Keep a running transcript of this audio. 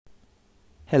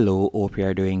Hello, hope you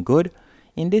are doing good.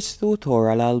 In this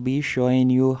tutorial, I'll be showing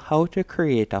you how to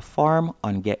create a form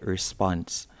on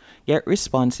Getresponse.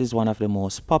 Getresponse is one of the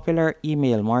most popular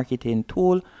email marketing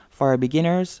tool for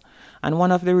beginners, and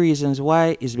one of the reasons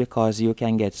why is because you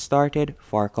can get started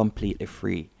for completely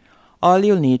free. All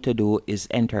you'll need to do is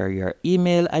enter your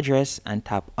email address and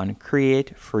tap on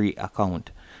Create Free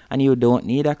Account. And you don't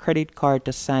need a credit card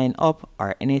to sign up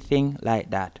or anything like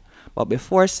that. But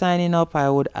before signing up, I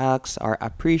would ask or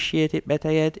appreciate it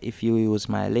better yet if you use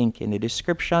my link in the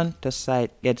description to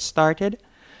get started.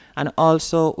 And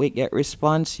also with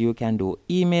Getresponse, you can do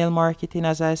email marketing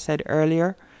as I said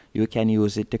earlier. You can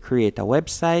use it to create a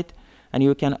website, and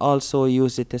you can also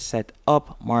use it to set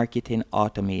up marketing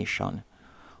automation.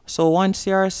 So once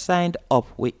you are signed up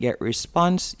with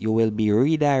Getresponse, you will be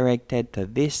redirected to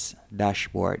this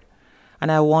dashboard.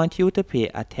 And I want you to pay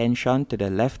attention to the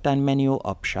left-hand menu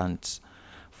options.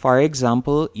 For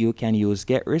example, you can use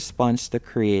Getresponse to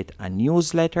create a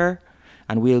newsletter,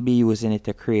 and we'll be using it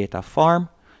to create a form.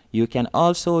 You can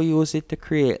also use it to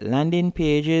create landing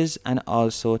pages and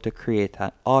also to create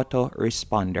an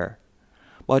autoresponder.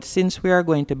 But since we are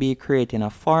going to be creating a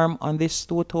form on this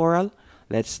tutorial,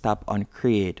 let's tap on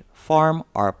Create Form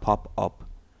or Pop Up.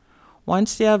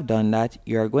 Once you have done that,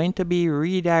 you are going to be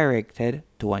redirected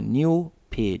to a new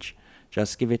page.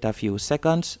 Just give it a few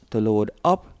seconds to load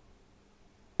up.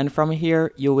 And from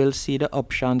here, you will see the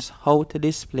options how to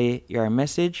display your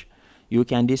message. You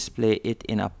can display it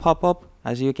in a pop-up.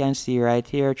 As you can see right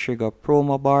here, trigger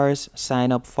promo bars,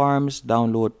 sign up forms,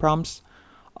 download prompts.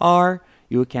 Or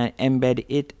you can embed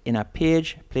it in a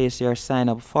page, place your sign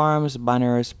up forms,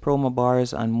 banners, promo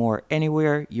bars, and more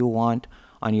anywhere you want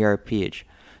on your page.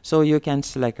 So you can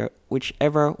select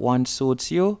whichever one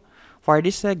suits you. For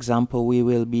this example, we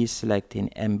will be selecting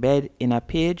embed in a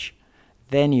page.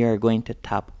 Then you're going to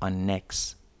tap on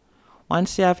next.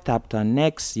 Once you have tapped on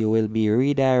next, you will be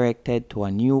redirected to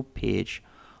a new page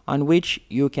on which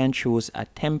you can choose a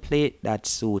template that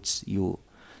suits you.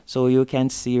 So you can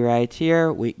see right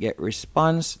here with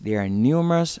Getresponse, there are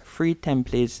numerous free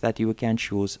templates that you can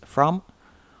choose from.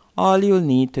 All you'll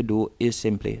need to do is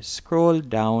simply scroll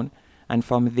down, and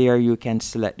from there you can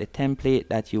select the template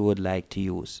that you would like to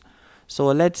use. So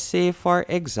let's say, for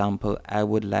example, I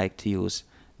would like to use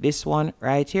this one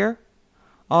right here.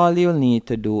 All you'll need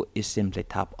to do is simply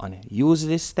tap on Use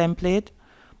this template.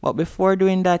 But before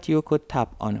doing that, you could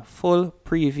tap on Full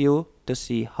Preview to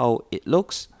see how it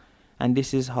looks. And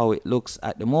this is how it looks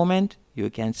at the moment. You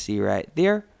can see right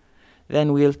there.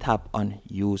 Then we'll tap on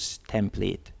Use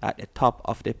Template at the top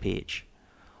of the page.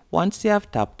 Once you have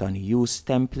tapped on Use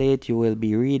Template, you will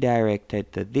be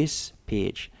redirected to this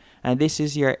page. And this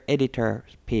is your editor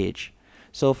page.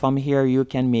 So from here, you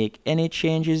can make any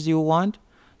changes you want.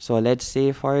 So let's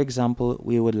say, for example,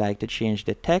 we would like to change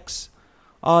the text.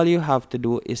 All you have to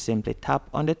do is simply tap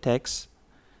on the text.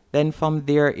 Then from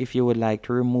there, if you would like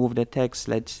to remove the text,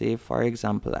 let's say, for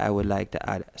example, I would like to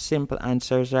add simple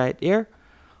answers right here.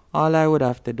 All I would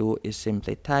have to do is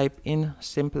simply type in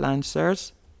simple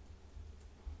answers,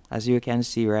 as you can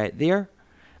see right there.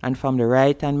 And from the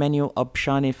right hand menu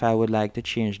option, if I would like to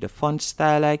change the font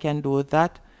style, I can do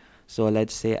that. So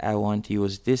let's say I want to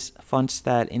use this font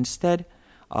style instead.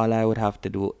 All I would have to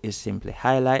do is simply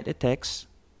highlight the text.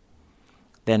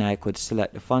 Then I could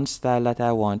select the font style that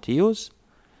I want to use.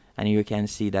 And you can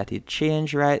see that it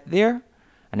changed right there.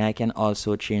 And I can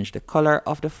also change the color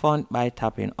of the font by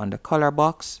tapping on the color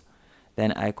box.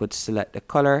 Then I could select the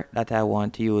color that I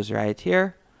want to use right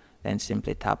here. Then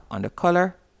simply tap on the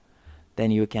color. Then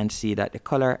you can see that the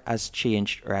color has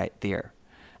changed right there.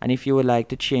 And if you would like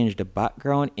to change the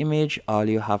background image, all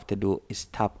you have to do is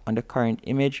tap on the current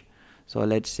image. So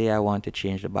let's say I want to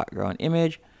change the background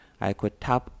image. I could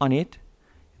tap on it.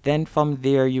 Then from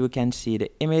there you can see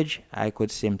the image. I could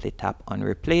simply tap on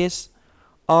replace.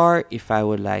 Or if I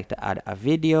would like to add a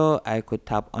video, I could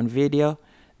tap on video,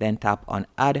 then tap on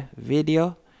add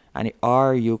video.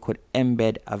 Or you could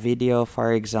embed a video,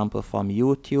 for example, from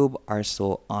YouTube or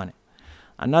so on.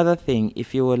 Another thing,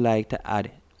 if you would like to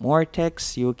add more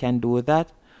text, you can do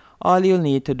that. All you'll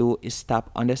need to do is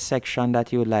tap on the section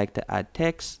that you would like to add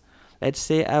text. Let's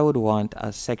say I would want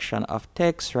a section of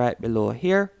text right below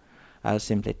here. I'll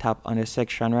simply tap on the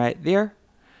section right there.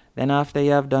 Then after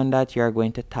you have done that, you're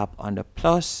going to tap on the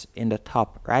plus in the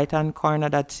top right hand corner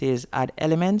that says Add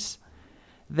Elements.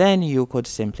 Then you could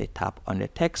simply tap on the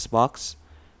text box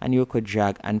and you could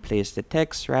drag and place the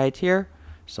text right here.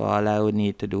 So all I would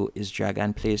need to do is drag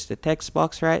and place the text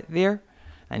box right there.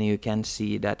 And you can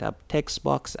see that a text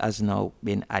box has now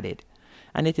been added.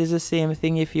 And it is the same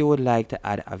thing if you would like to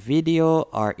add a video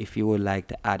or if you would like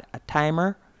to add a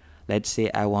timer. Let's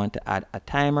say I want to add a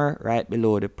timer right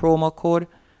below the promo code.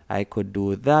 I could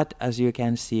do that. As you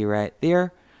can see right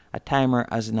there, a timer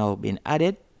has now been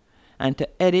added. And to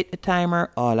edit the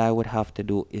timer, all I would have to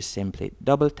do is simply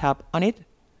double tap on it.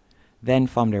 Then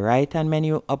from the right hand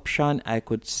menu option, I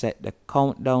could set the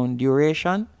countdown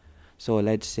duration. So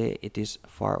let's say it is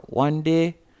for 1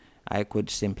 day. I could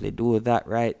simply do that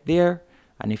right there.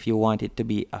 And if you want it to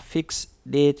be a fixed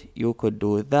date, you could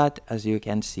do that, as you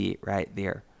can see right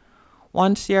there.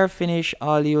 Once you're finished,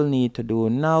 all you'll need to do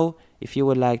now, if you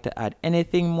would like to add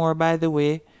anything more, by the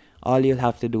way, all you'll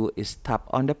have to do is tap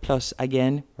on the plus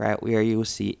again, right where you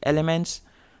see elements.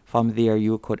 From there,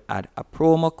 you could add a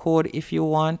promo code if you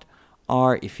want,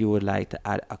 or if you would like to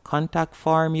add a contact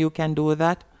form, you can do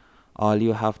that. All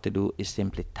you have to do is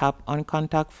simply tap on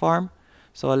contact form.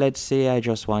 So let's say I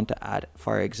just want to add,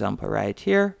 for example, right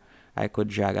here, I could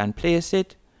drag and place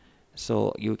it.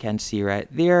 So you can see right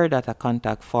there that a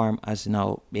contact form has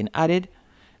now been added.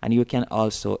 And you can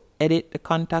also edit the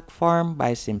contact form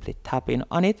by simply tapping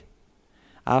on it.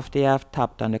 After you have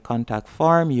tapped on the contact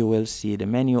form, you will see the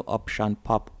menu option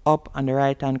pop up on the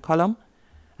right hand column.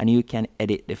 And you can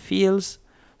edit the fields.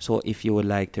 So if you would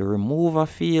like to remove a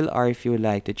field or if you would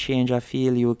like to change a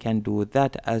field, you can do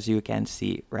that, as you can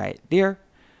see right there.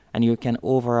 And you can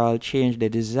overall change the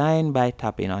design by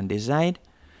tapping on design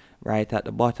right at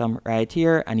the bottom right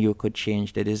here, and you could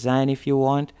change the design if you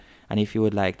want. And if you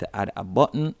would like to add a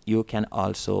button, you can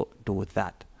also do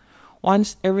that.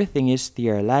 Once everything is to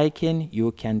your liking,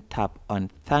 you can tap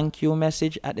on thank you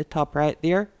message at the top right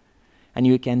there, and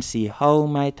you can see how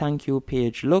my thank you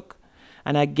page look.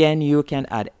 And again, you can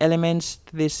add elements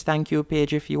to this thank you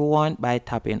page if you want by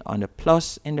tapping on the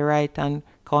plus in the right hand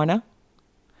corner.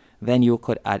 Then you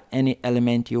could add any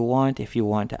element you want. If you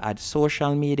want to add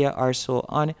social media or so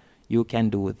on, you can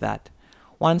do that.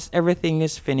 Once everything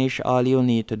is finished, all you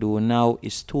need to do now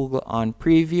is toggle on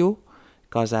preview,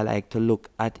 because I like to look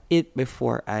at it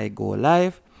before I go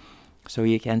live. So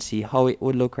you can see how it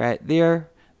would look right there.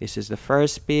 This is the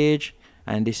first page,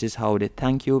 and this is how the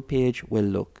thank you page will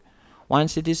look.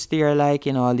 Once it is to your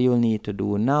liking, all you'll need to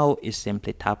do now is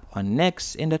simply tap on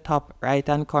next in the top right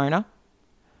hand corner.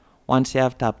 Once you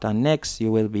have tapped on next, you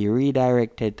will be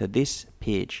redirected to this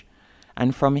page.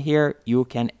 And from here, you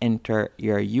can enter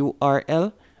your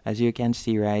URL, as you can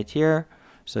see right here.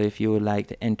 So if you would like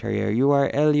to enter your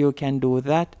URL, you can do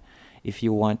that. If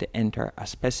you want to enter a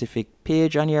specific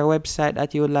page on your website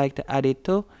that you would like to add it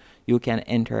to, you can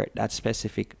enter that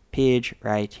specific page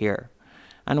right here.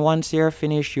 And once you're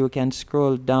finished, you can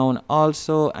scroll down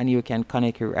also, and you can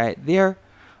connect it right there.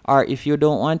 Or if you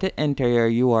don't want to enter your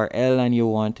URL and you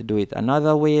want to do it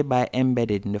another way by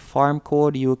embedding the form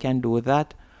code, you can do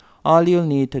that. All you'll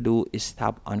need to do is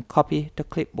tap on copy to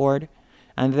clipboard,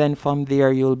 and then from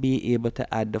there you'll be able to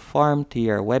add the form to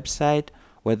your website,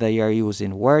 whether you're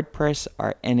using WordPress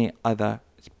or any other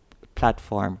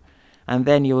platform. And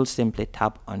then you'll simply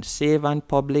tap on save and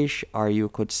publish, or you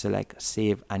could select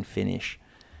save and finish.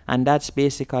 And that's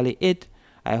basically it.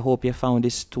 I hope you found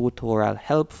this tutorial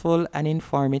helpful and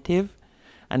informative.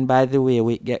 And by the way,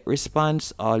 with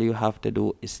Getresponse, all you have to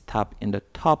do is tap in the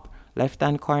top left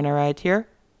hand corner right here.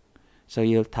 So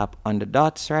you'll tap on the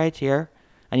dots right here,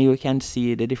 and you can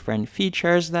see the different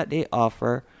features that they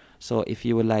offer. So if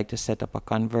you would like to set up a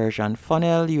conversion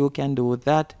funnel, you can do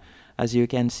that. As you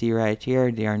can see right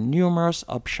here, there are numerous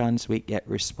options with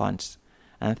Getresponse.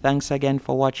 And thanks again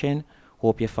for watching.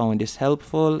 Hope you found this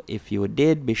helpful. If you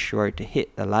did, be sure to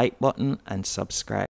hit the like button and subscribe.